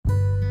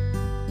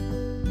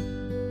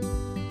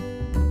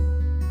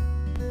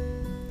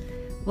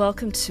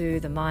Welcome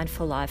to the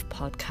Mindful Life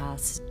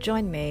podcast.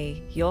 Join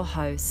me, your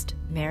host,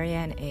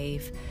 Marianne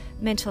Eve,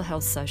 mental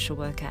health social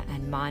worker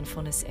and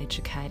mindfulness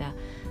educator,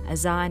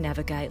 as I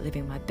navigate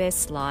living my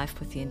best life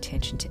with the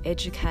intention to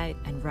educate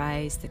and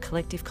raise the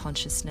collective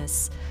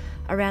consciousness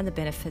around the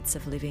benefits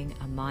of living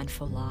a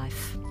mindful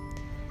life.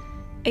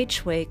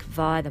 Each week,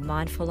 via the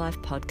Mindful Life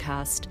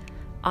podcast,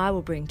 I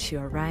will bring to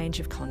you a range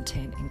of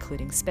content,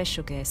 including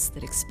special guests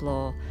that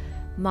explore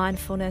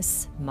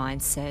mindfulness,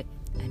 mindset,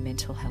 and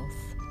mental health.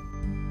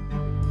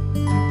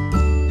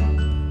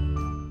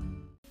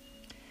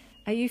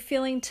 Are you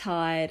feeling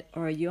tired,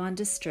 or are you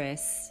under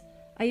stress?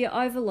 Are you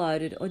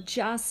overloaded or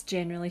just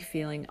generally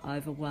feeling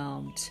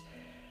overwhelmed?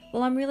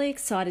 Well, I'm really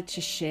excited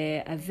to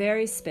share a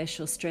very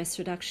special stress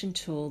reduction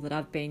tool that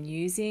I've been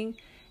using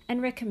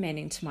and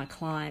recommending to my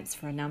clients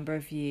for a number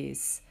of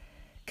years.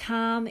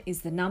 Calm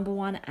is the number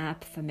one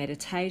app for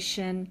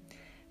meditation,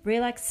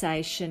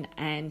 relaxation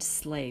and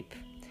sleep.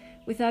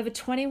 With over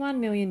 21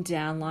 million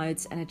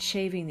downloads and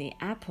achieving the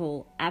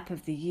Apple App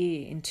of the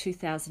Year in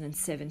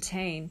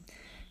 2017,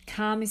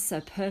 Calm is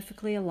so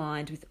perfectly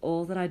aligned with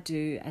all that I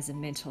do as a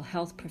mental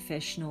health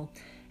professional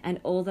and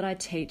all that I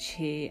teach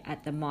here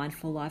at the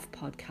Mindful Life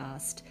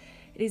podcast.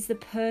 It is the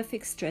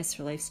perfect stress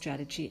relief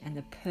strategy and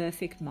the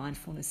perfect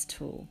mindfulness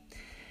tool.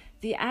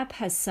 The app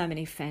has so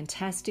many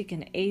fantastic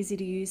and easy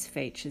to use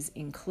features,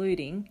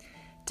 including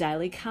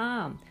Daily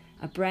Calm,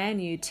 a brand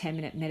new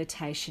 10-minute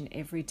meditation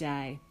every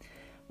day,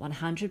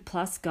 100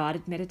 plus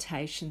guided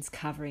meditations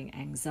covering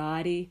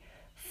anxiety,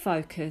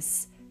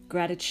 focus,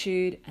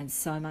 gratitude, and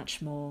so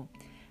much more.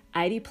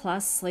 80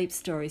 plus sleep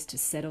stories to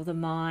settle the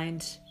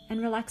mind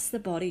and relax the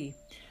body.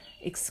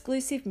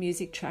 Exclusive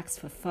music tracks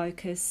for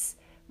focus,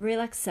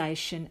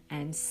 relaxation,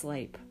 and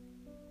sleep.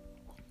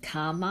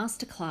 Calm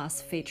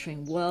Masterclass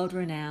featuring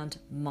world-renowned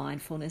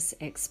mindfulness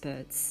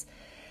experts.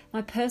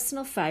 My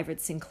personal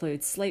favourites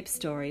include sleep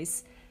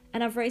stories,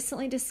 and I've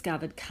recently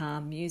discovered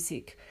Calm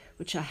music,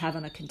 which I have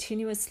on a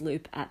continuous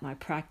loop at my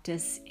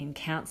practice, in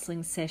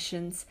counselling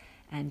sessions,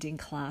 and in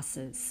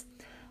classes.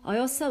 I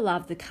also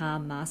love the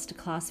Calm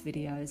Masterclass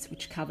videos,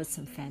 which cover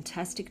some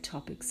fantastic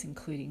topics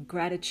including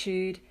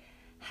gratitude,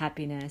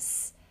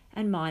 happiness,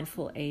 and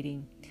mindful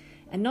eating.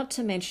 And not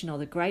to mention all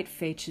the great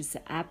features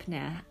the app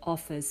now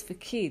offers for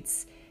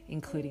kids,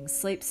 including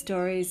sleep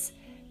stories,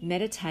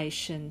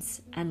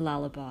 meditations, and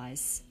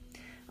lullabies.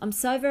 I'm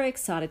so very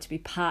excited to be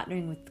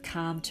partnering with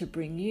Calm to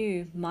bring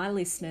you, my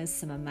listeners,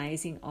 some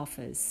amazing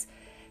offers.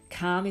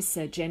 Calm is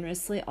so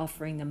generously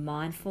offering the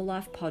Mindful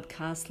Life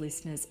podcast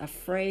listeners a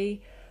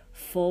free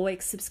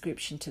 4-week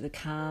subscription to the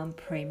Calm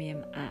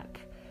Premium app.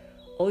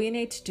 All you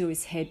need to do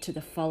is head to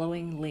the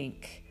following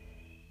link,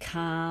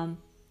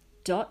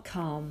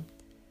 calm.com/Calm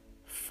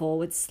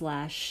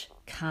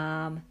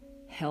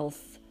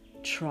Health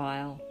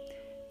Trial.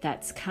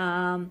 That's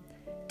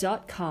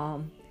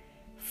calm.com/Calm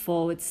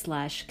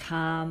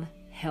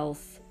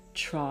Health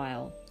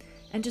Trial.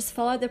 And just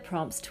follow the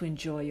prompts to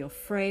enjoy your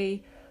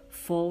free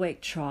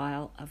 4-week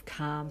trial of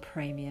Calm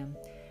Premium.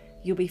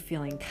 You'll be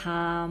feeling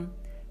calm,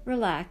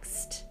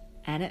 relaxed,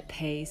 and at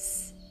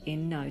peace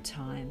in no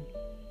time.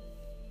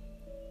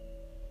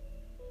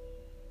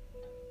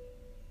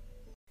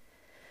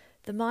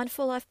 The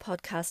Mindful Life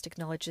podcast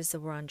acknowledges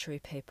the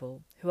Wurundjeri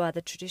people, who are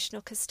the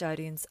traditional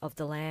custodians of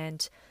the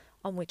land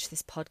on which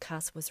this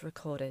podcast was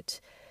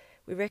recorded.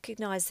 We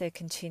recognise their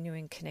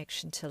continuing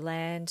connection to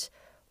land,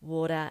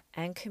 water,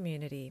 and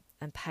community,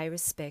 and pay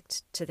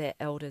respect to their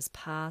elders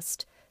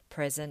past,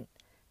 present,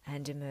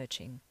 and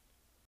emerging.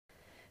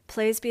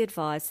 Please be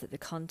advised that the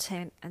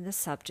content and the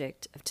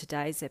subject of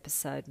today's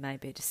episode may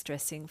be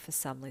distressing for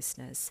some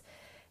listeners.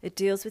 It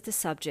deals with the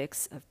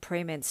subjects of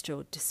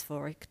premenstrual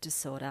dysphoric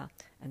disorder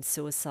and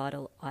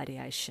suicidal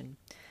ideation.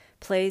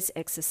 Please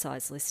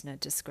exercise listener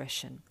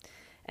discretion.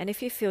 And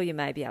if you feel you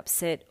may be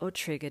upset or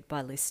triggered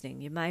by listening,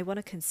 you may want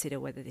to consider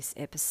whether this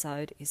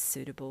episode is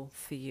suitable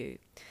for you.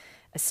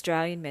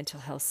 Australian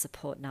mental health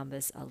support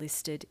numbers are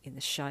listed in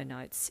the show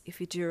notes if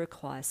you do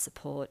require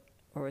support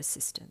or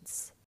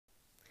assistance.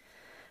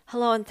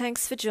 Hello, and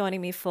thanks for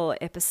joining me for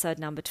episode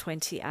number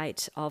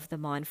 28 of the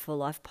Mindful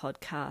Life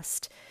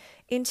podcast.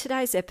 In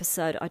today's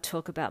episode, I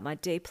talk about my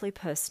deeply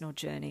personal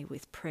journey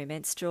with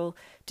premenstrual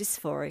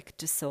dysphoric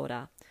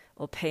disorder,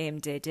 or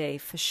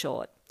PMDD for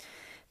short.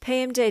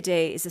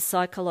 PMDD is a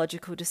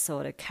psychological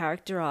disorder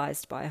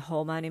characterised by a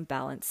hormone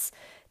imbalance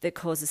that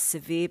causes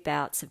severe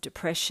bouts of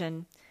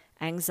depression,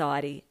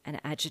 anxiety,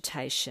 and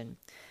agitation.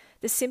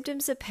 The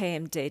symptoms of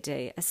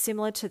PMDD are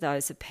similar to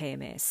those of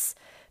PMS,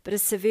 but are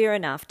severe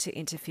enough to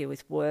interfere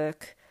with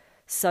work,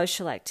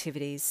 social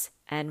activities,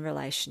 and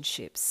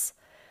relationships.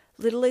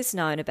 Little is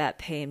known about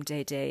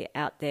PMDD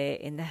out there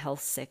in the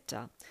health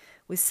sector,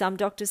 with some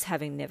doctors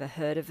having never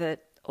heard of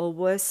it, or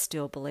worse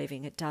still,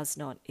 believing it does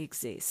not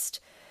exist.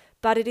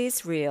 But it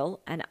is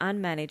real, and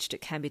unmanaged it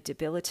can be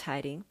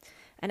debilitating,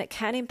 and it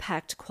can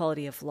impact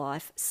quality of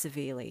life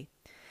severely.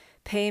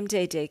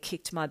 PMDD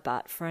kicked my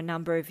butt for a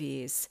number of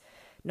years,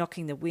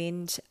 knocking the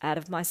wind out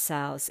of my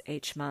sails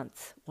each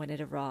month when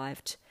it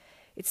arrived.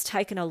 It's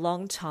taken a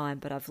long time,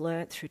 but I've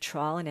learnt through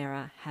trial and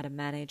error how to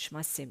manage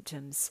my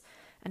symptoms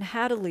and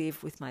how to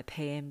live with my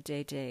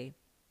PMDD.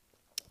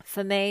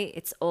 For me,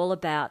 it's all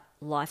about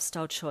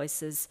lifestyle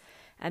choices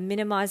and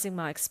minimizing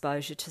my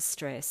exposure to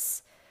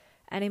stress.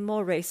 And in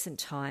more recent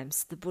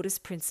times, the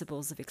Buddhist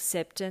principles of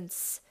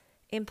acceptance,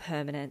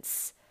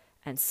 impermanence,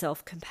 and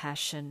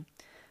self-compassion,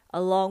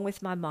 along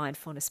with my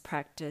mindfulness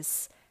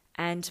practice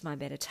and my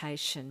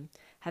meditation,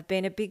 have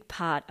been a big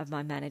part of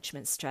my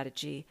management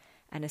strategy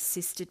and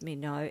assisted me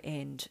no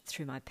end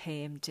through my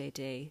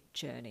PMDD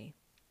journey.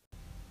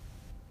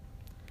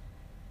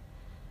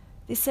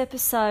 This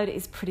episode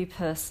is pretty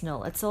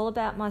personal. It's all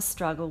about my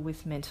struggle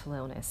with mental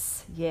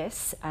illness.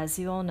 Yes, as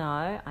you all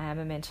know, I am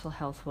a mental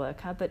health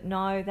worker, but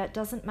no, that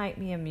doesn't make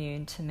me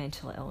immune to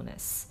mental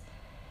illness.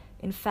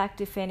 In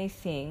fact, if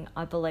anything,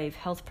 I believe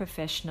health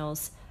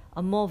professionals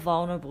are more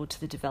vulnerable to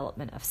the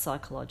development of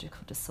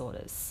psychological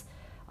disorders.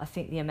 I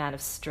think the amount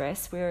of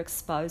stress we're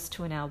exposed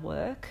to in our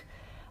work,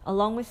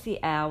 along with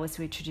the hours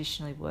we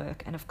traditionally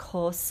work, and of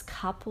course,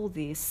 couple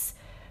this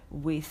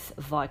with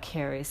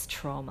vicarious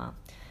trauma.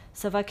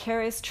 So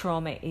vicarious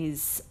trauma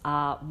is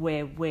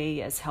where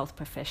we as health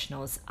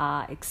professionals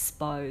are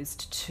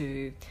exposed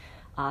to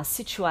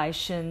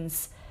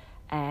situations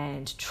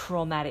and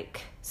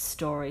traumatic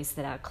stories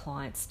that our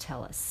clients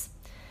tell us.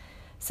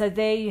 So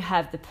there you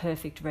have the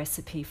perfect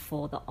recipe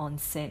for the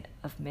onset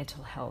of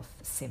mental health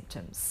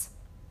symptoms.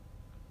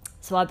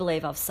 So I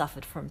believe I've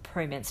suffered from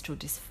premenstrual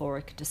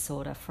dysphoric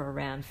disorder for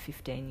around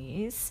 15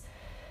 years,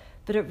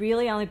 but it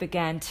really only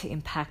began to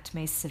impact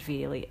me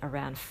severely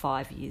around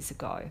 5 years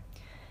ago.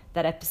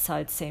 That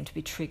episode seemed to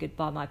be triggered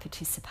by my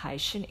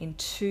participation in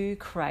 2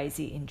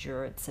 crazy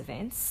endurance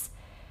events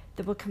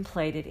that were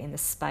completed in the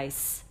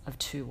space of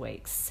 2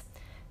 weeks.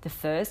 The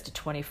first, a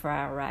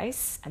 24-hour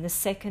race, and the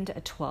second, a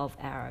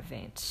 12-hour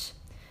event.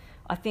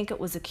 I think it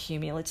was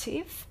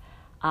accumulative,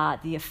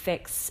 the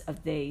effects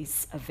of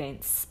these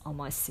events on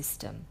my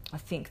system. I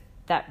think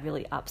that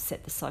really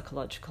upset the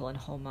psychological and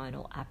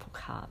hormonal apple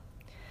cart.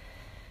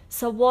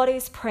 So what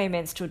is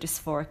premenstrual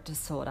dysphoric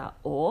disorder,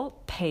 or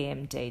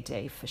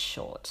PMDD for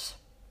short?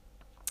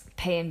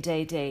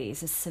 PMDD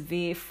is a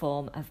severe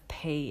form of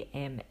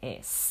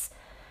PMS.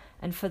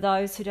 And for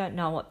those who don't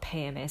know what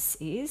PMS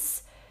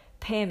is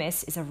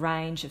a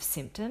range of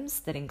symptoms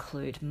that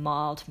include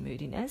mild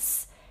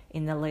moodiness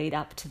in the lead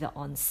up to the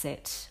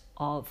onset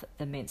of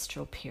the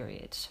menstrual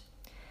period.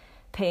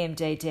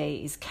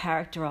 PMDD is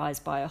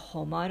characterised by a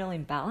hormonal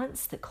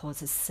imbalance that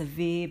causes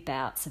severe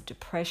bouts of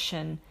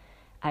depression,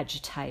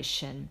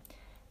 agitation,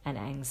 and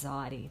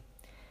anxiety.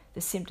 The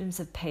symptoms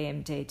of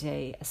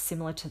PMDD are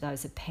similar to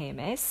those of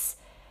PMS,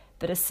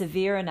 but are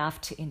severe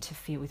enough to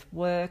interfere with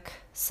work,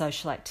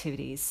 social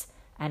activities,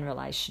 and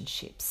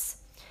relationships.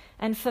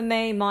 And for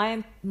me,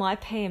 my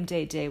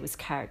PMDD was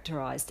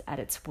characterised at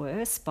its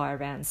worst by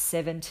around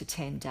 7 to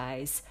 10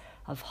 days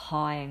of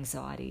high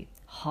anxiety,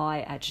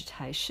 high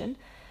agitation,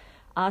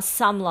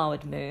 some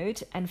lowered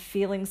mood, and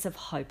feelings of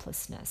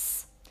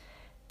hopelessness.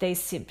 These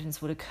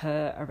symptoms would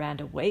occur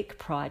around a week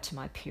prior to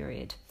my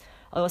period.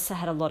 I also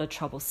had a lot of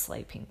trouble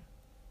sleeping.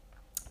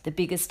 The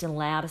biggest and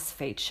loudest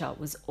feature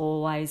was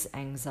always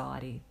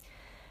anxiety.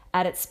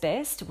 At its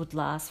best, it would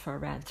last for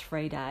around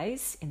 3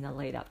 days in the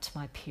lead up to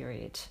my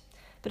period.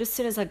 But as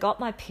soon as I got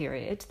my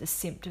period, the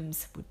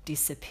symptoms would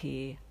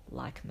disappear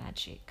like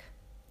magic.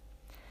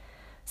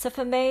 So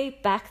for me,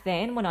 back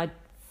then, when I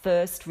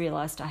first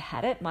realised I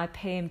had it, my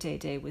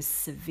PMDD was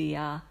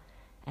severe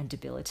and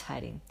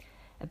debilitating.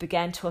 It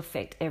began to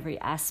affect every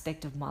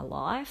aspect of my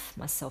life,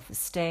 my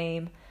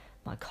self-esteem,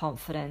 my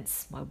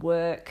confidence, my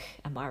work,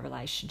 and my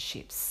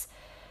relationships.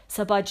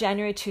 So by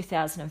January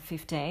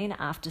 2015,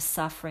 after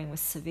suffering with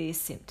severe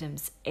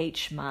symptoms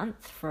each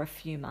month for a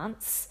few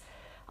months,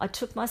 I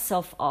took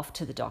myself off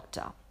to the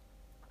doctor.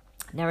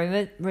 Now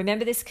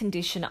remember, this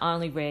condition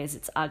only rears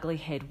its ugly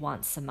head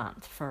once a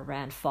month for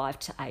around 5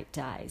 to 8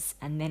 days,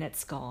 and then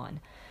it's gone.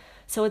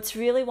 So it's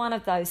really one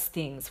of those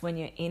things, when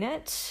you're in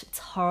it, it's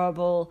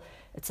horrible,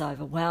 it's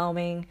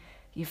overwhelming,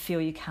 you feel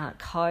you can't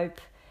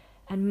cope,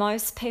 and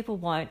most people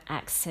won't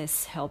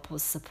access help or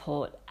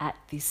support at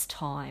this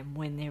time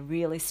when they're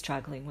really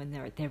struggling, when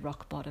they're at their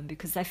rock bottom,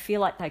 because they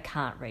feel like they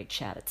can't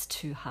reach out, it's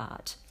too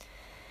hard.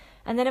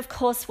 And then, of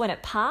course, when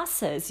it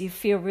passes, you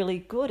feel really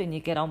good and you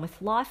get on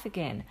with life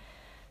again.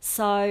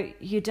 So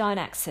you don't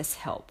access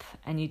help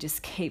and you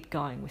just keep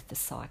going with the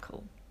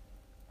cycle.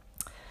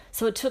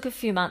 So it took a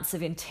few months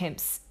of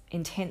intense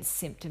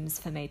symptoms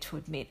for me to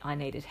admit I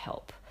needed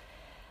help.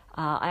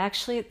 I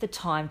actually at the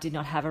time did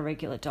not have a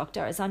regular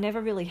doctor, as I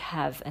never really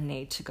have a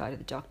need to go to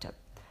the doctor.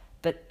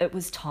 But it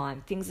was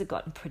time. Things had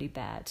gotten pretty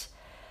bad.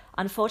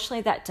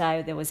 Unfortunately, that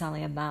day there was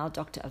only a male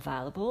doctor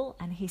available,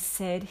 and he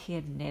said he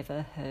had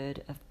never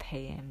heard of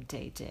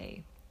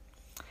PMDD.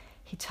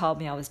 He told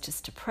me I was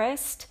just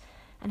depressed,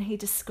 and he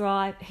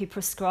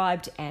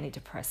prescribed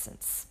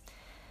antidepressants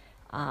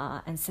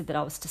and said that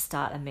I was to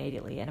start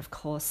immediately, and of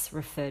course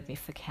referred me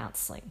for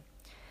counselling.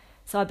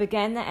 So I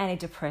began the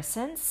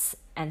antidepressants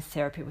and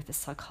therapy with a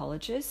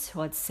psychologist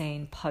who I'd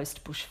seen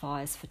post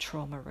bushfires for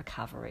trauma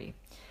recovery.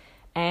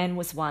 Anne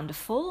was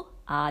wonderful.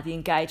 The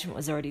engagement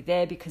was already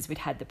there because we'd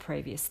had the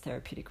previous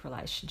therapeutic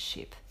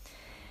relationship.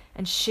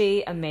 And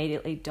she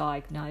immediately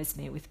diagnosed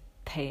me with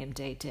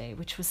PMDD,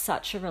 which was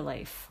such a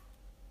relief.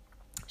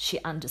 She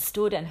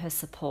understood and her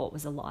support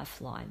was a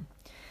lifeline.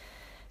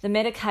 The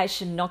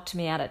medication knocked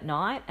me out at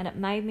night and it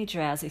made me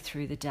drowsy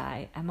through the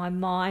day, and my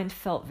mind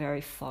felt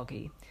very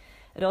foggy.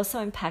 It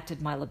also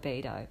impacted my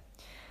libido.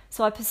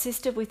 So I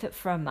persisted with it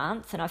for a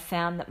month and I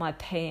found that my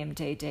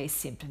PMDD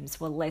symptoms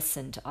were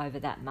lessened over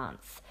that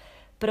month.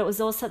 But it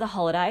was also the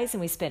holidays and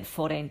we spent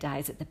 14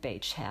 days at the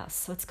beach house.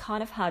 So it's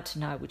kind of hard to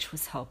know which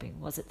was helping.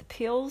 Was it the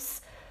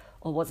pills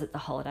or was it the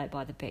holiday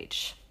by the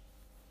beach?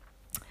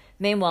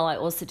 Meanwhile, I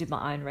also did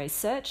my own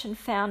research and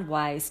found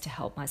ways to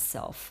help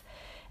myself.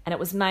 And it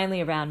was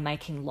mainly around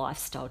making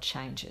lifestyle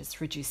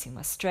changes, reducing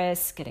my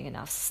stress, getting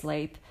enough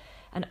sleep,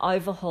 and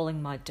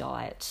overhauling my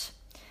diet.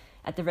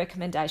 At the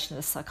recommendation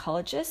of the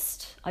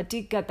psychologist, I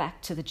did go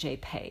back to the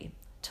GP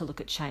to look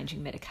at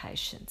changing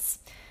medications.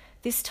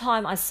 This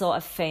time I saw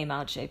a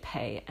female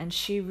GP and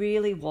she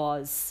really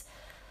was,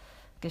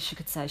 I guess you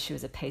could say she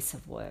was a piece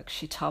of work.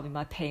 She told me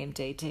my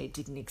PMDD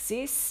didn't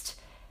exist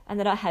and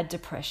that I had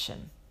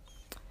depression.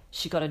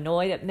 She got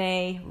annoyed at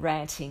me,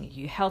 ranting,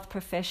 "You health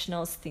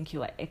professionals think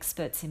you are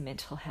experts in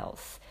mental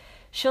health."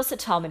 She also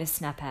told me to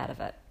snap out of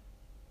it.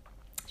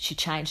 She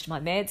changed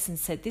my meds and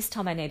said this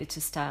time I needed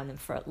to stay on them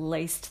for at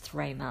least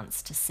 3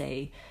 months to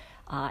see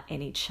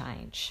any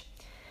change.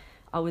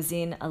 I was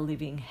in a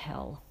living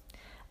hell.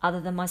 Other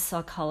than my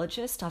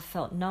psychologist, I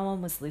felt no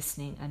one was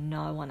listening and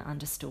no one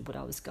understood what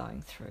I was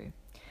going through.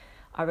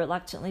 I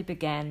reluctantly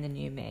began the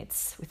new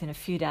meds. Within a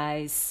few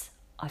days,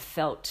 I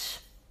felt,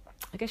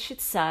 I guess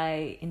you'd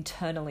say,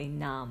 internally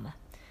numb.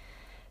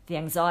 The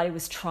anxiety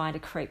was trying to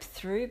creep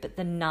through, but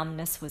the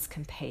numbness was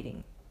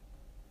competing.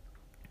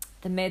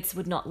 The meds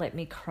would not let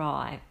me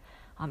cry.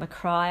 I'm a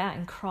crier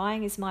and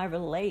crying is my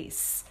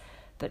release.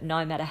 But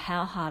no matter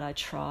how hard I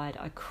tried,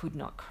 I could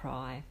not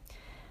cry.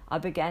 I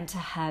began to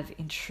have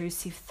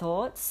intrusive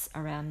thoughts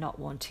around not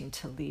wanting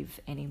to live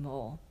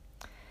anymore.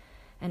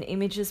 And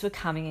images were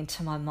coming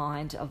into my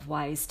mind of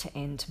ways to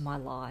end my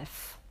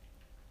life.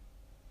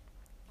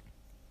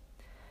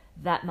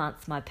 That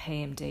month, my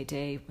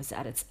PMDD was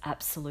at its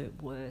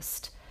absolute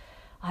worst.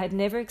 I had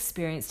never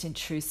experienced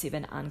intrusive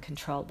and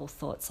uncontrollable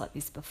thoughts like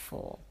this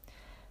before,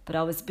 but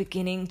I was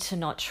beginning to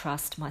not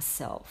trust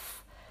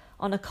myself.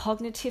 On a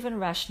cognitive and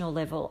rational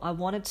level, I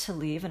wanted to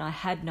live and I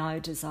had no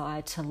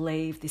desire to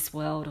leave this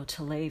world or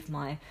to leave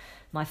my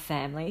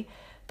family,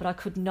 but I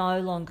could no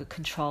longer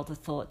control the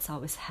thoughts I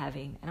was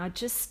having. And I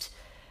just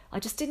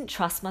didn't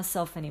trust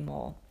myself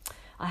anymore.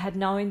 I had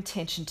no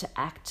intention to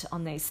act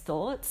on these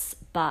thoughts,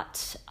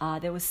 but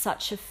there was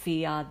such a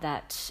fear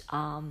that,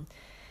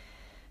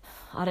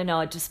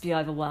 I'd just be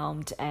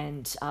overwhelmed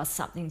and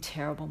something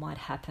terrible might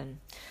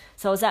happen.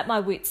 So I was at my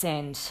wit's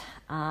end,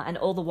 and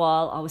all the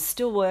while I was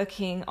still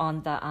working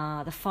on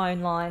the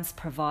phone lines,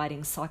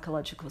 providing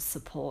psychological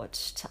support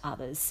to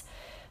others.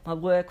 My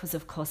work was,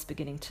 of course,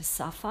 beginning to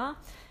suffer,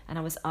 and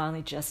I was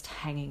only just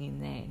hanging in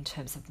there in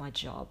terms of my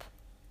job.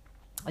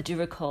 I do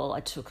recall I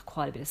took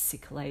quite a bit of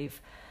sick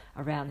leave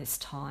around this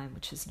time,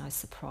 which is no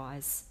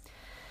surprise.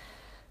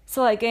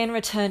 So I again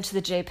returned to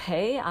the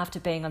GP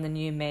after being on the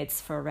new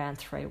meds for around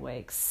 3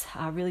 weeks,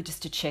 really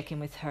just to check in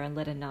with her and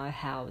let her know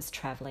how I was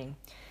travelling.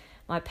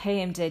 My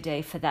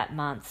PMDD for that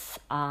month,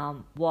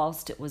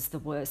 whilst it was the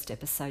worst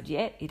episode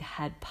yet, it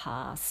had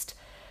passed,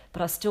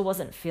 but I still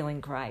wasn't feeling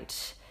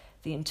great.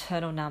 The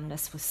internal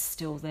numbness was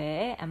still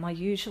there and my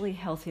usually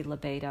healthy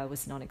libido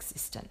was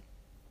non-existent.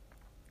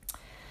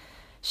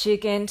 She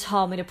again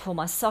told me to pull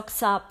my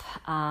socks up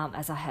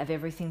as I have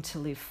everything to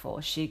live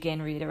for. She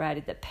again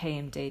reiterated that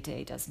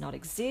PMDD does not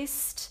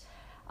exist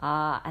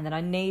and that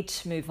I need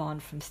to move on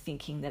from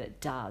thinking that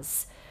it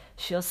does.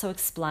 She also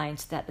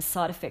explained that the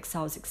side effects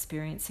I was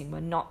experiencing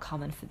were not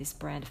common for this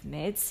brand of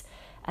meds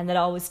and that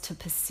I was to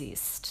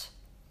persist.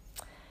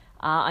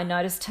 I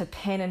noticed her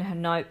pen and her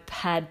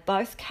notepad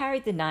both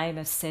carried the name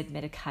of said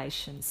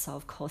medication, so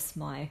of course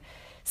my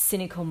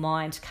cynical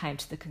mind came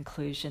to the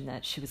conclusion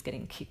that she was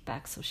getting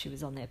kickbacks or she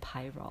was on their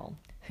payroll.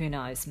 Who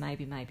knows,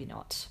 maybe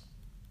not.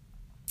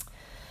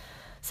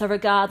 So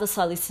regardless,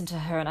 I listened to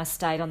her and I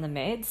stayed on the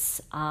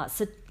meds.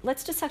 So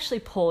let's just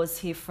actually pause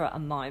here for a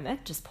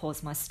moment, just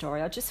pause my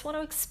story. I just want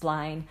to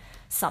explain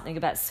something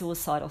about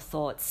suicidal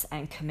thoughts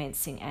and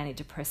commencing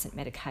antidepressant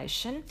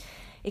medication.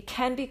 It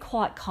can be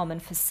quite common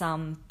for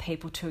some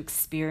people to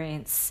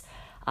experience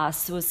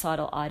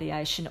suicidal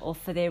ideation or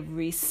for their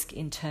risk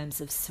in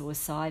terms of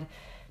suicide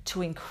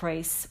to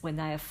increase when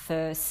they are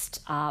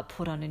first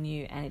put on a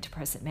new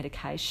antidepressant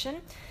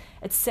medication.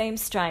 It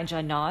seems strange,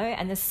 I know,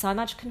 and there's so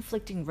much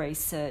conflicting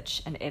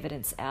research and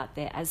evidence out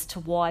there as to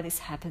why this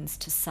happens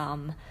to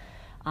some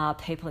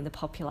people in the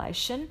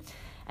population.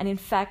 And in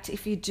fact,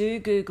 if you do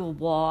Google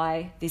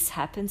why this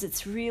happens,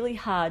 it's really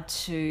hard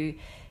to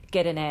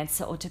get an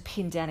answer or to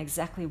pin down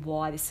exactly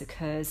why this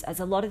occurs,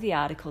 as a lot of the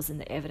articles and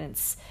the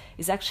evidence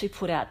is actually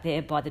put out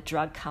there by the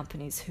drug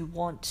companies who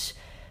want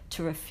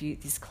to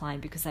refute this claim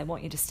because they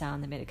want you to stay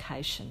on the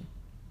medication.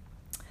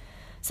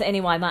 So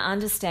anyway, my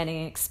understanding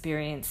and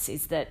experience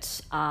is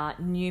that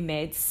new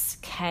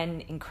meds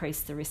can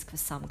increase the risk for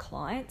some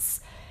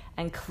clients,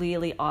 and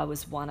clearly I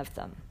was one of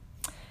them.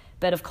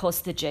 But of course,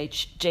 the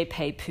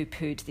GP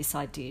poo-pooed this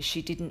idea.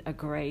 She didn't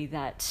agree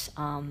that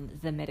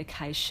the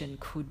medication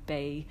could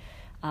be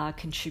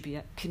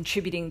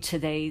contributing to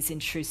these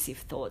intrusive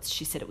thoughts.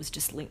 She said it was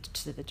just linked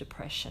to the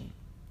depression.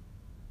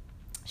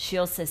 She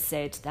also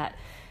said that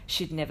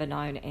she'd never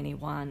known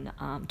anyone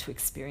to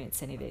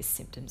experience any of these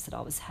symptoms that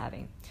I was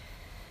having.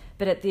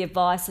 But at the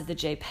advice of the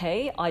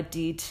GP, I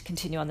did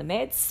continue on the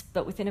meds,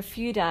 but within a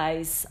few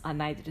days, I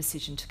made the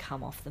decision to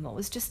come off them. It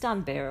was just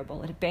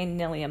unbearable. It had been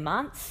nearly a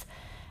month,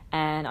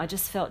 and I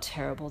just felt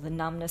terrible. The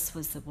numbness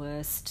was the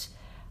worst,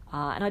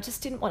 and I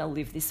just didn't want to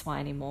live this way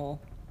anymore.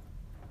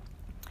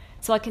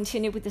 So I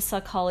continued with the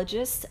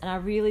psychologist, and I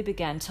really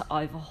began to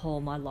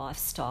overhaul my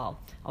lifestyle.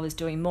 I was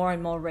doing more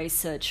and more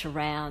research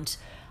around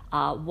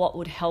what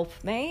would help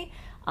me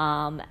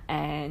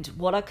and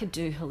what I could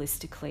do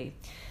holistically.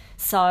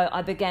 So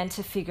I began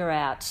to figure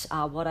out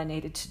what I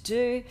needed to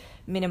do.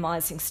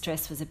 Minimising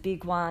stress was a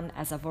big one.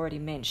 As I've already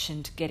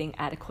mentioned, getting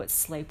adequate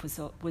sleep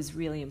was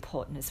really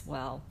important as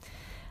well.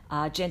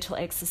 Gentle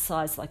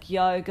exercise like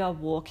yoga,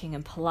 walking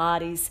and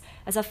Pilates,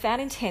 as I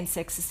found intense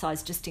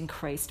exercise just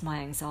increased my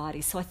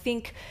anxiety. So I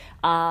think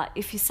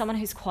if you're someone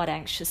who's quite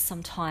anxious,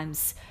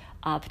 sometimes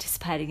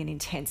participating in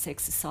intense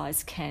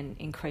exercise can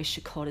increase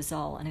your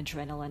cortisol and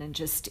adrenaline and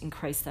just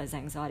increase those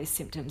anxiety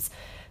symptoms.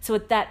 So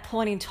at that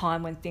point in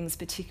time when things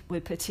were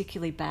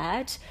particularly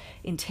bad,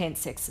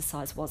 intense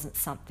exercise wasn't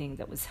something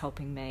that was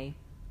helping me.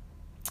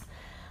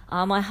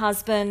 My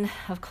husband,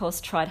 of course,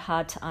 tried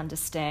hard to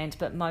understand,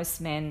 but most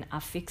men are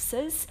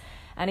fixers,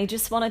 and he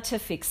just wanted to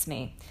fix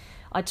me.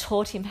 I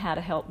taught him how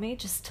to help me,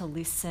 just to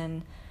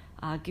listen,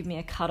 give me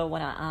a cuddle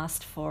when I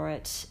asked for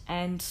it,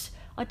 and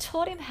I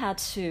taught him how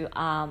to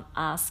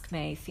ask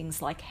me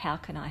things like, how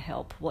can I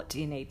help? What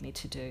do you need me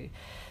to do?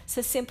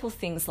 So simple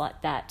things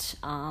like that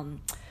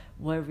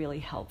were really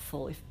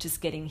helpful, if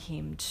just getting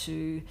him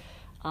to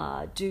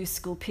do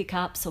school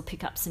pickups or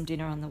pick up some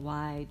dinner on the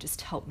way,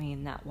 just helped me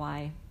in that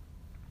way.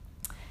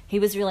 He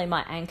was really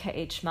my anchor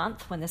each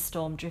month when the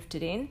storm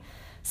drifted in,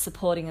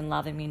 supporting and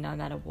loving me no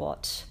matter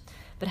what.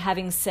 But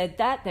having said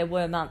that, there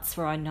were months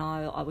where I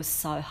know I was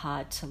so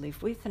hard to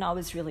live with, and I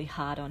was really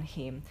hard on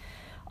him.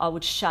 I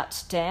would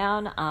shut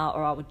down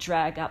or I would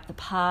drag up the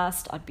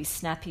past. I'd be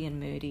snappy and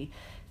moody.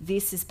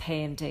 This is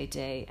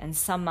PMDD, and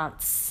some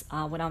months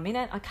when I'm in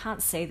it, I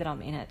can't see that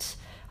I'm in it.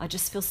 I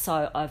just feel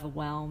so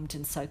overwhelmed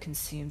and so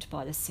consumed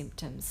by the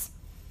symptoms.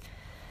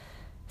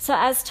 So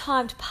as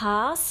time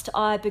passed,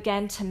 I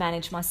began to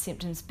manage my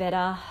symptoms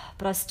better,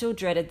 but I still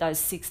dreaded those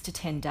 6 to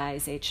 10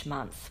 days each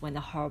month when the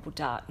horrible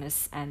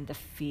darkness and the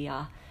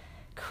fear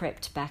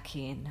crept back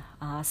in,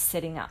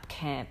 setting up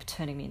camp,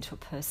 turning me into a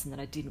person that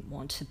I didn't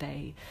want to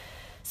be.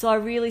 So I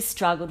really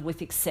struggled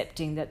with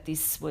accepting that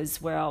this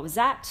was where I was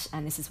at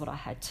and this is what I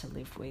had to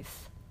live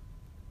with.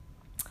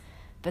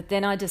 But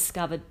then I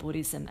discovered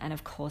Buddhism and,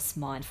 of course,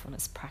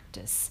 mindfulness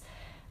practice.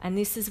 And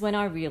this is when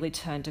I really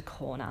turned a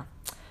corner.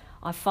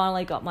 I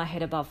finally got my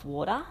head above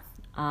water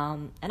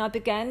and I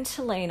began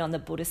to lean on the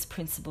Buddhist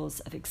principles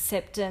of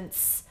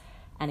acceptance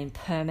and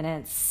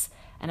impermanence,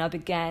 and I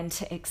began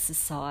to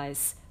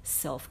exercise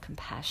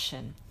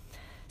self-compassion.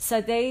 So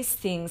these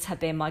things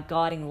have been my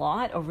guiding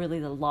light, or really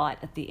the light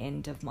at the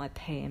end of my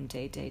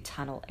PMDD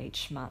tunnel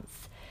each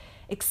month.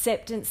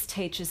 Acceptance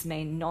teaches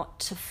me not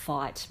to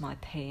fight my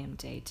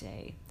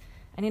PMDD,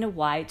 and in a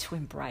way to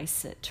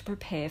embrace it, to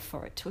prepare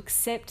for it, to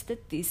accept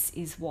that this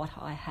is what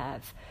I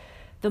have.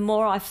 The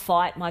more I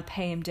fight my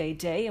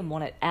PMDD and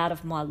want it out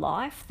of my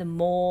life, the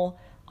more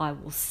I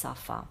will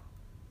suffer.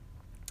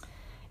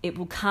 It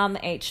will come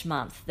each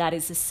month, that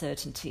is a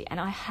certainty, and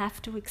I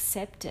have to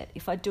accept it.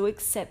 If I do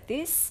accept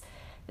this,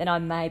 then I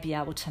may be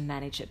able to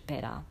manage it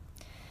better.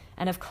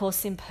 And of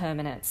course,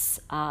 impermanence.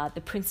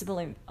 The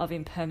principle of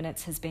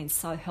impermanence has been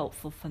so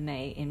helpful for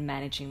me in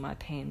managing my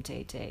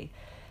PMDD.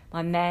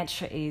 My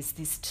mantra is,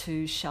 this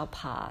too shall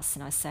pass,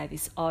 and I say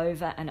this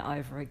over and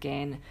over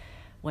again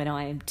when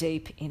I am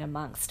deep in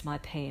amongst my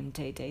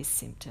PMDD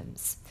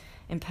symptoms.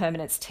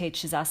 Impermanence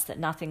teaches us that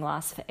nothing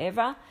lasts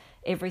forever.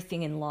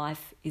 Everything in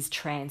life is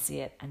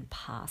transient and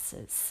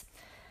passes.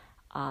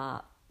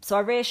 So I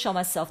reassure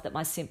myself that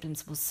my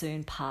symptoms will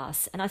soon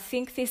pass. And I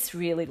think this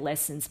really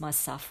lessens my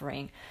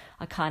suffering.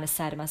 I kind of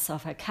say to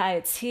myself, okay,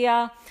 it's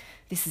here.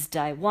 This is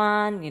day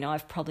one.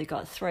 I've probably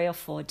got 3 or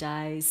 4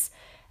 days.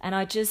 And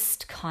I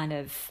just kind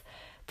of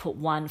put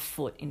one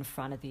foot in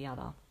front of the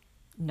other,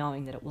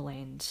 knowing that it will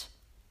end.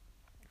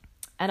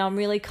 And I'm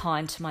really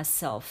kind to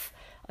myself.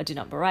 I do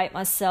not berate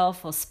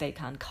myself or speak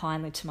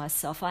unkindly to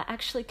myself. I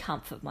actually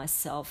comfort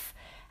myself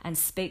and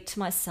speak to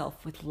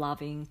myself with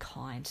loving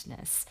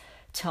kindness.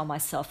 Tell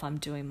myself I'm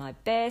doing my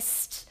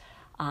best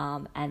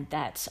and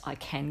that I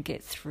can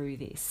get through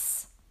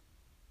this.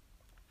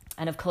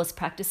 And of course,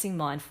 practicing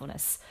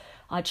mindfulness.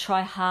 I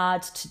try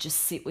hard to just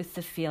sit with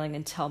the feeling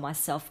and tell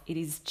myself it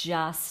is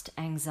just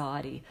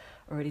anxiety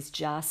or it is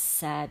just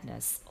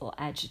sadness or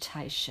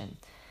agitation.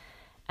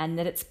 and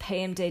that it's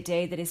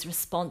PMDD that is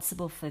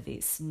responsible for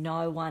this,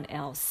 no one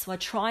else. So I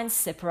try and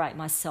separate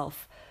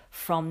myself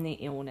from the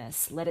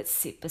illness, let it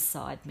sit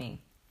beside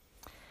me.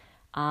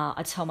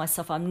 I tell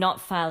myself I'm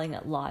not failing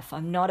at life.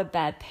 I'm not a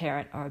bad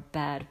parent or a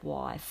bad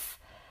wife.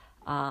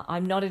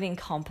 I'm not an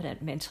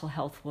incompetent mental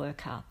health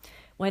worker.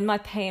 When my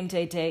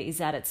PMDD is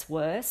at its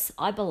worst,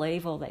 I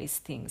believe all these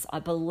things. I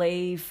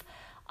believe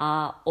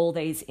all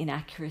these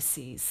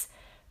inaccuracies.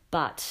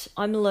 But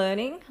I'm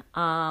learning,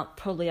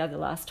 probably over the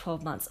last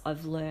 12 months,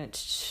 I've learnt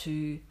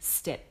to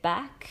step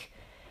back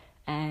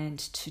and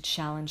to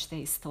challenge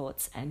these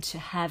thoughts and to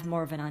have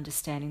more of an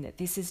understanding that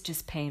this is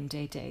just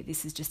PMDD,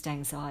 this is just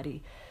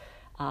anxiety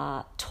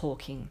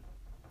talking.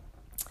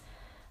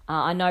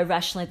 I know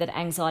rationally that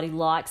anxiety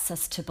likes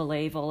us to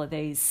believe all of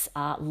these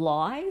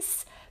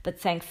lies, but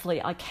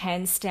thankfully I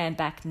can stand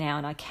back now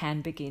and I can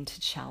begin to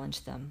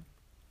challenge them.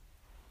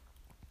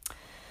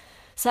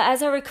 So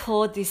as I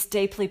record this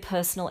deeply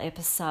personal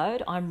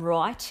episode, I'm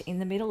right in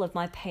the middle of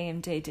my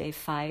PMDD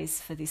phase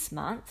for this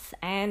month,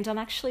 and I'm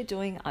actually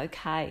doing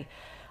okay.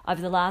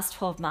 Over the last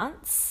 12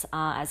 months,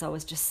 as I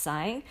was just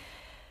saying,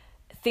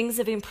 things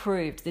have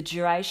improved. The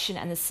duration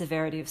and the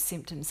severity of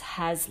symptoms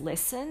has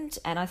lessened,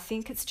 and I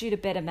think it's due to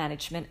better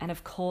management and,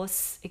 of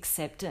course,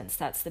 acceptance.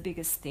 That's the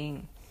biggest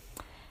thing.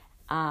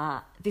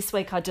 This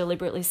week I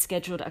deliberately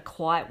scheduled a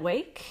quiet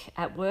week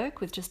at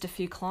work with just a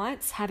few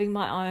clients. Having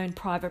my own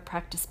private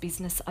practice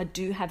business, I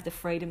do have the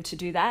freedom to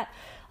do that.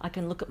 I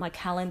can look at my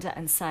calendar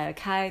and say,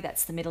 okay,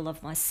 that's the middle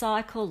of my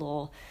cycle,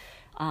 or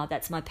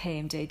that's my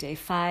PMDD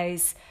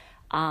phase.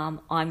 I'm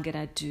going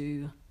to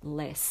do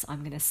less. I'm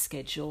going to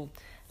schedule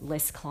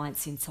less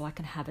clients in so I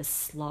can have a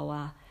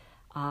slower,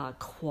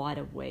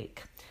 quieter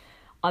week.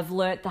 I've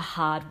learnt the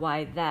hard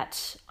way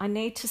that I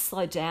need to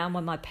slow down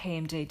when my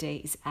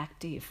PMDD is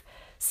active.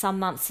 Some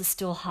months are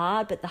still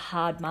hard, but the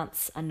hard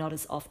months are not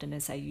as often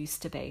as they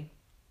used to be.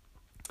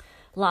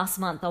 Last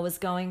month I was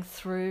going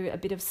through a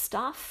bit of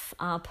stuff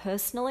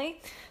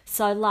personally.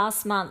 So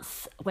last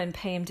month when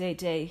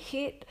PMDD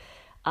hit,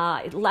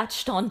 it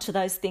latched on to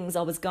those things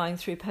I was going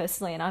through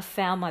personally, and I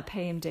found my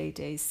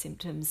PMDD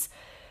symptoms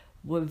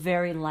were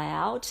very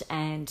loud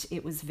and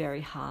it was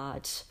very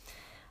hard.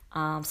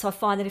 So I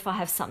find that if I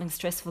have something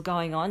stressful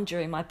going on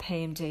during my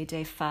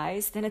PMDD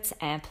phase, then it's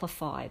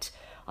amplified.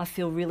 I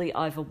feel really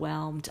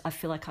overwhelmed. I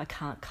feel like I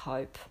can't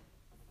cope.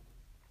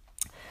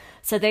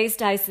 So these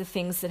days, the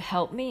things that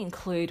help me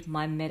include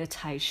my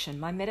meditation.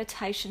 My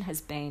meditation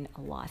has been a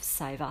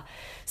lifesaver.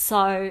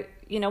 So,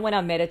 when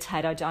I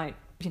meditate, I don't,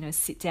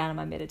 sit down on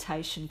my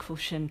meditation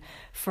cushion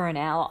for an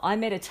hour. I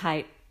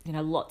meditate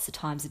lots of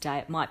times a day.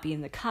 It might be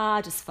in the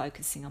car, just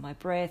focusing on my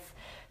breath,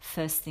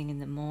 first thing in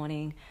the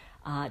morning,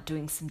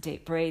 doing some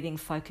deep breathing,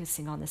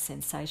 focusing on the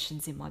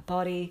sensations in my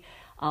body,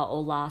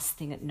 or last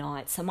thing at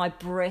night. So my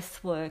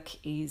breath work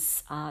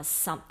is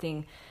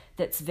something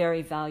that's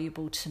very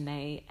valuable to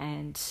me,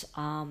 and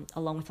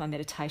along with my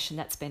meditation,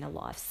 that's been a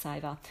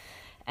lifesaver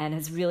and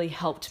has really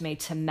helped me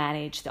to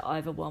manage the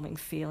overwhelming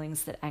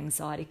feelings that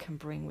anxiety can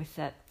bring with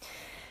it.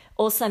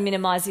 Also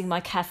minimising my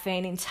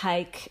caffeine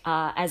intake.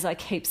 As I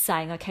keep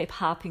saying, I keep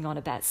harping on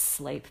about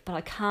sleep, but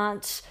I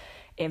can't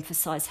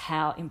emphasise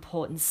how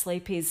important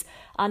sleep is,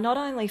 not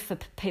only for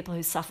people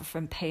who suffer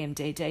from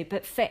PMDD,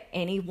 but for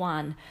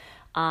anyone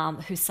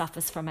who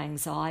suffers from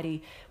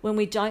anxiety. When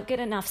we don't get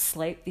enough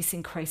sleep, this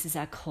increases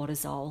our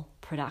cortisol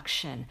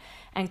production,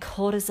 and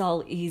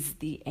cortisol is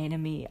the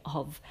enemy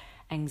of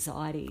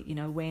anxiety.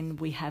 When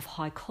we have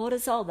high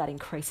cortisol, that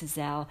increases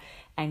our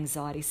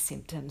anxiety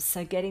symptoms.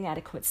 So getting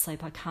adequate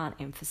sleep, I can't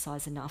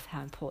emphasize enough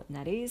how important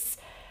that is.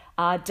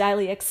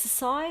 Daily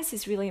exercise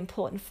is really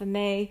important for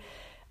me.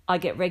 I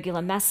get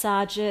regular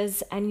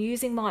massages and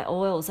using my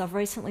oils. I've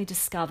recently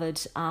discovered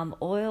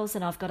oils,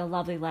 and I've got a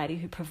lovely lady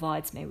who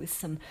provides me with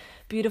some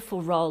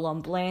beautiful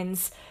roll-on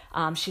blends.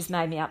 She's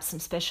made me up some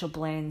special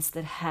blends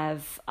that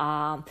have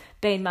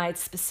been made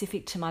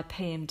specific to my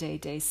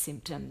PMDD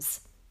symptoms.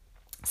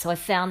 So I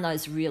found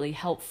those really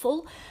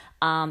helpful,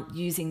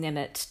 using them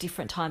at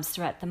different times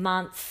throughout the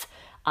month,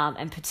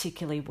 and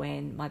particularly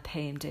when my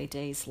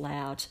PMDD is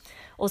loud.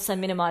 Also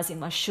minimising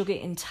my sugar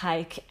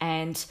intake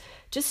and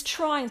just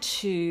trying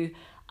to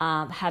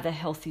have a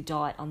healthy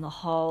diet on the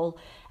whole,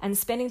 and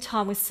spending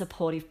time with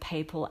supportive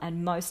people,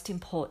 and most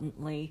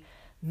importantly,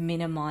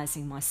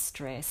 minimising my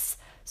stress.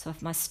 So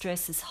if my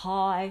stress is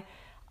high,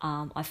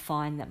 I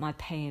find that my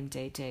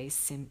PMDD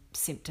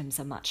symptoms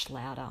are much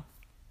louder.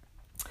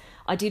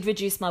 I did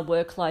reduce my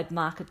workload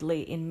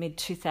markedly in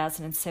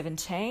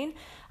mid-2017.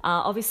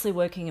 Obviously,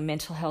 working in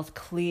mental health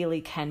clearly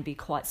can be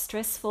quite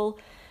stressful.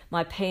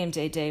 My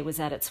PMDD was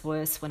at its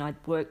worst when I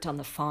worked on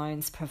the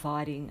phones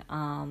providing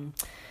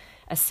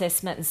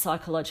assessment and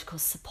psychological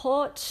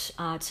support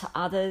to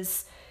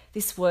others.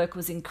 This work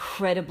was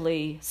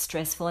incredibly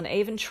stressful and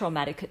even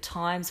traumatic at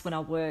times. When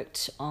I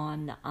worked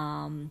on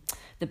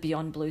the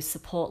Beyond Blue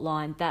support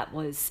line, that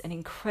was an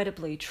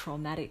incredibly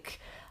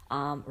traumatic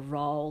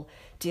role,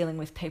 dealing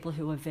with people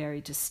who were very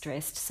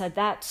distressed. So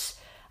that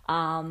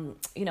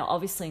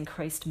obviously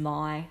increased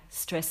my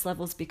stress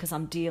levels because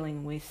I'm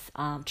dealing with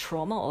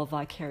trauma or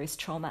vicarious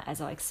trauma,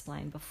 as I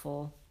explained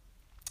before.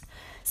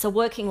 So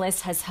working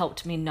less has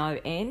helped me no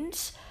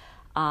end.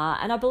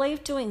 And I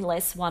believe doing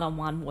less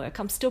one-on-one work.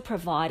 I'm still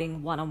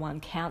providing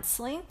one-on-one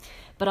counselling,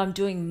 but I'm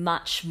doing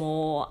much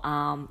more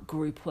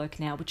group work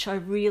now, which I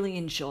really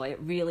enjoy. It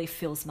really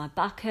fills my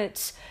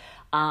bucket.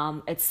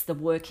 It's the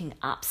working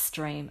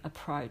upstream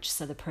approach,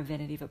 so the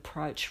preventative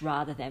approach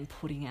rather than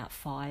putting out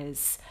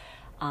fires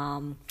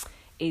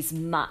is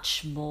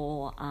much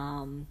more,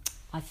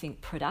 I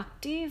think,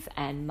 productive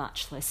and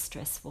much less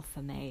stressful for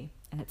me,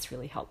 and it's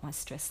really helped my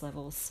stress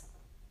levels.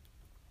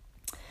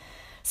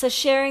 So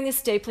sharing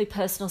this deeply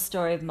personal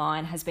story of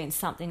mine has been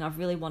something I've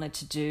really wanted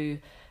to do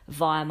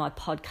via my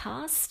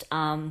podcast.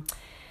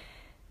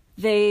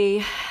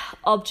 The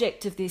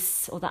object of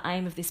this, or the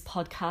aim of this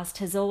podcast,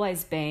 has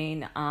always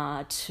been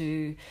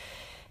to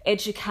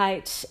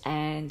educate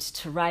and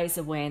to raise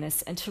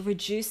awareness and to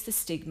reduce the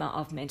stigma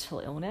of mental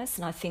illness.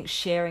 And I think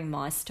sharing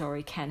my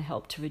story can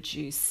help to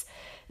reduce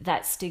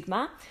that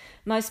stigma.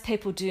 Most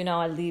people do know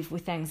I live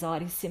with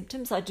anxiety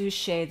symptoms. I do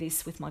share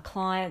this with my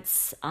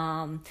clients.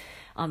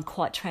 I'm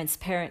quite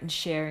transparent in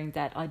sharing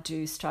that I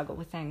do struggle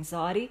with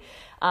anxiety.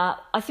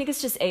 I think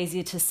it's just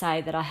easier to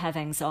say that I have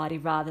anxiety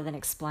rather than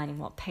explaining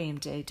what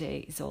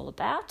PMDD is all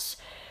about.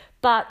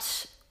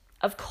 But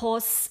of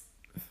course,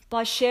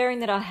 by sharing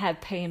that I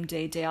have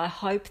PMDD, I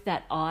hope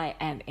that I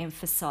am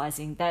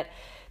emphasising that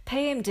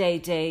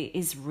PMDD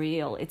is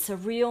real. It's a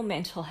real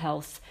mental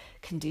health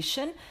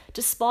condition,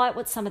 despite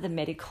what some of the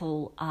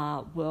medical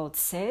world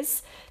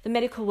says. The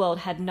medical world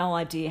had no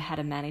idea how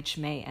to manage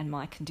me and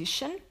my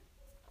condition.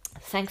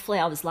 Thankfully,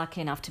 I was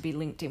lucky enough to be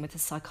linked in with a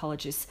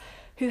psychologist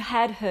who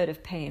had heard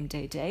of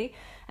PMDD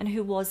and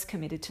who was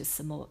committed to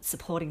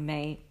supporting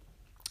me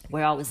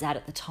where I was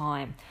at the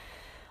time.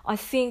 I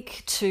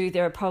think too,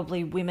 there are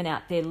probably women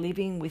out there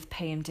living with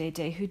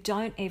PMDD who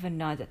don't even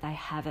know that they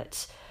have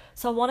it.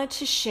 So I wanted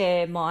to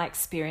share my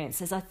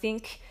experiences. I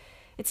think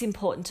it's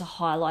important to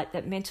highlight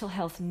that mental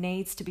health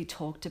needs to be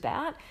talked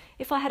about.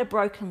 If I had a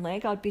broken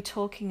leg, I'd be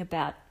talking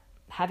about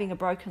having a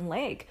broken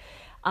leg.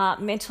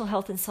 Mental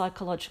health and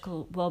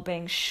psychological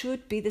well-being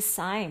should be the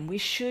same. We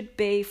should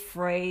be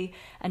free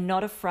and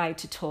not afraid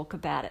to talk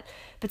about it.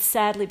 But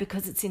sadly,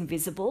 because it's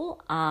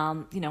invisible,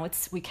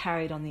 we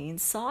carry it on the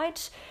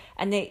inside,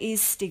 and there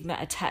is stigma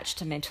attached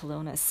to mental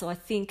illness. So I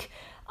think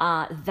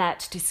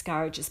that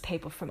discourages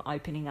people from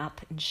opening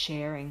up and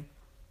sharing.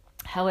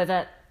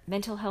 However,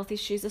 mental health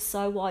issues are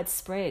so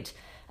widespread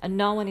and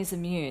no one is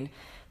immune.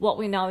 What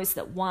we know is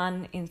that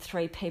 1 in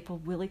 3 people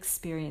will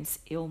experience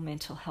ill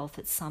mental health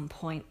at some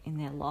point in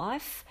their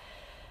life.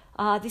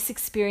 This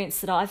experience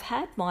that I've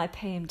had, my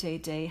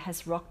PMDD,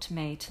 has rocked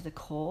me to the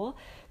core,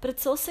 but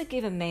it's also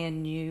given me a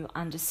new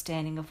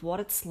understanding of what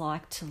it's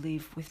like to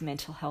live with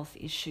mental health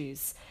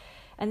issues.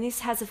 And this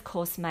has, of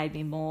course, made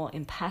me more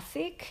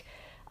empathic,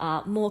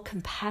 more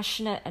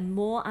compassionate, and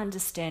more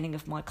understanding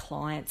of my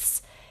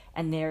clients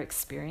and their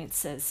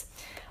experiences.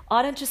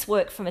 I don't just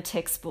work from a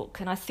textbook,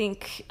 and I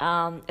think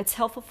it's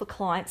helpful for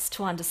clients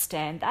to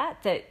understand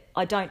that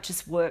I don't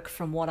just work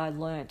from what I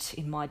learnt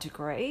in my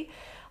degree.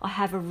 I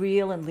have a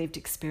real and lived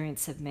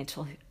experience of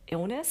mental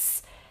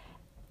illness,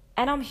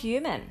 and I'm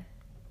human.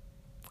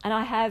 And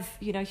I have,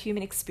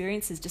 human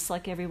experiences just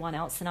like everyone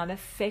else, and I'm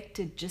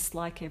affected just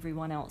like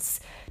everyone else.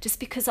 Just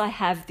because I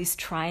have this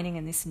training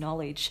and this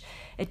knowledge,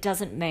 it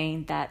doesn't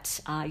mean that,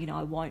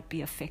 I won't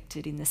be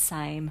affected in the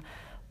same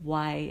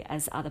way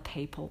as other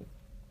people.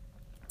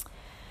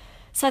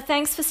 So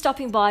thanks for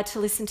stopping by to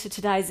listen to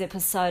today's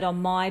episode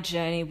on my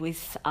journey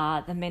with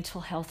the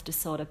mental health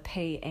disorder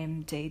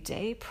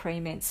PMDD,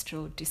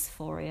 premenstrual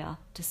dysphoria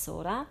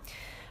disorder.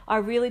 I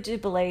really do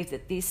believe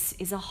that this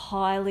is a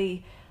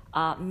highly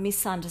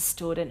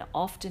misunderstood and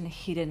often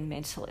hidden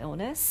mental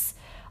illness.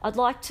 I'd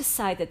like to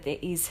say that there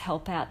is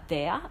help out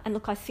there, and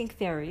look, I think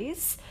there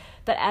is,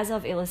 but as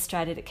I've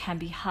illustrated, it can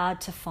be hard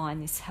to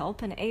find this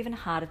help and even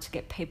harder to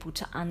get people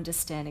to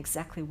understand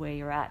exactly where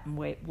you're at and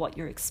what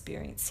you're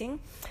experiencing.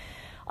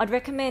 I'd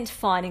recommend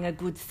finding a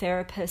good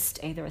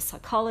therapist, either a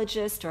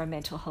psychologist or a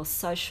mental health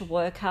social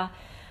worker,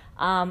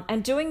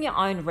 and doing your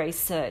own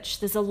research.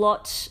 There's a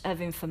lot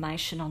of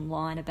information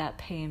online about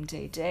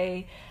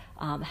PMDD,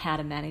 how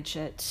to manage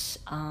it,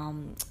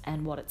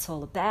 and what it's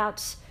all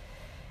about.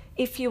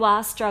 If you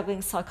are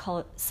struggling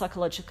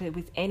psychologically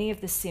with any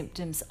of the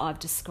symptoms I've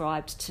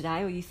described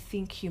today, or you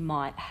think you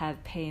might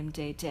have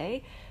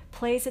PMDD,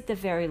 please at the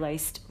very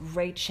least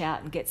reach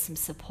out and get some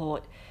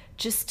support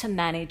just to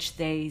manage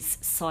these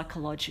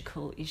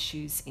psychological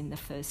issues in the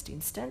first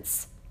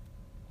instance.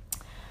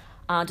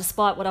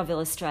 Despite what I've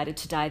illustrated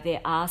today,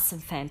 there are some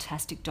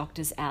fantastic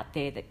doctors out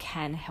there that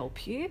can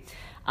help you.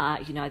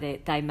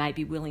 They may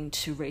be willing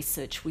to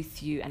research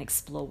with you and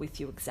explore with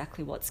you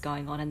exactly what's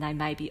going on, and they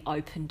may be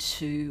open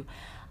to,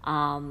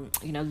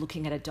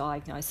 looking at a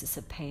diagnosis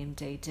of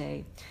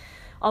PMDD.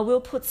 I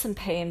will put some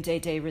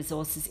PMDD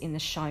resources in the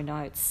show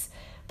notes.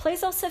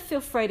 Please also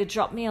feel free to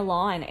drop me a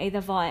line,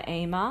 either via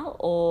email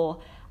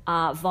or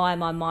via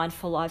my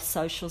Mindful Life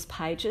socials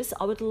pages.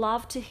 I would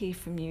love to hear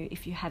from you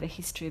if you have a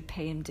history of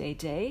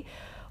PMDD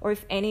or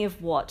if any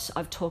of what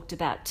I've talked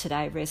about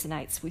today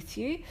resonates with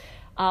you.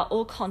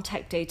 All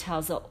contact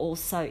details are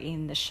also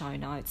in the show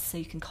notes, so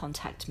you can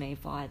contact me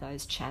via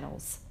those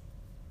channels.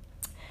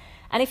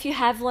 And if you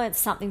have learnt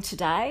something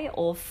today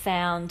or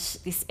found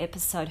this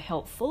episode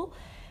helpful,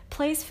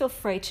 please feel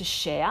free to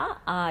share.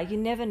 You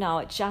never know,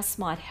 it just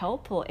might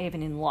help or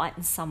even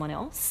enlighten someone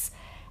else.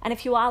 And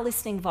if you are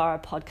listening via a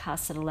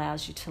podcast that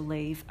allows you to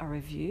leave a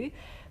review,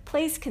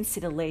 please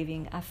consider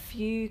leaving a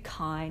few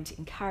kind,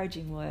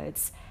 encouraging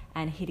words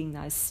and hitting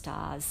those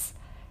stars.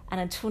 And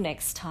until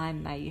next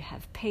time, may you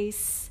have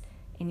peace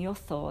in your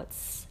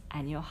thoughts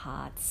and your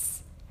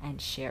hearts,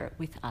 and share it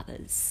with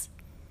others.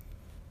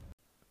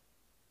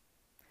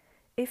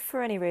 If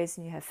for any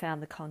reason you have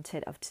found the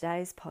content of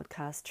today's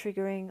podcast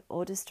triggering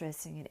or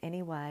distressing in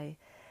any way,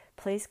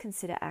 please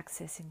consider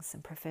accessing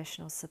some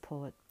professional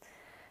support.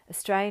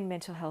 Australian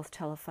mental health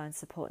telephone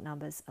support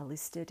numbers are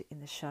listed in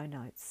the show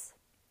notes.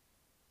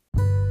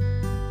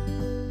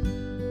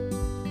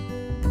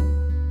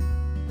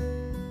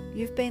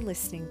 You've been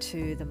listening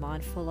to the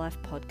Mindful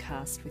Life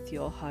podcast with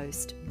your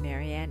host,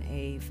 Marianne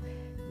Eve,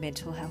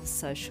 mental health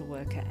social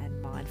worker and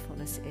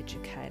mindfulness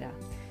educator.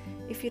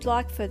 If you'd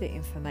like further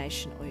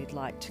information or you'd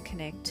like to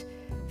connect,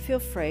 feel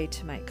free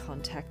to make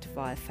contact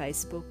via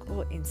Facebook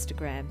or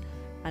Instagram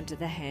under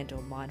the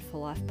handle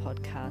Mindful Life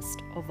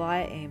Podcast or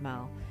via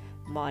email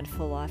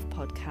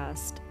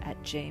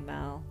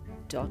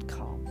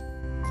mindfullifepodcast@gmail.com.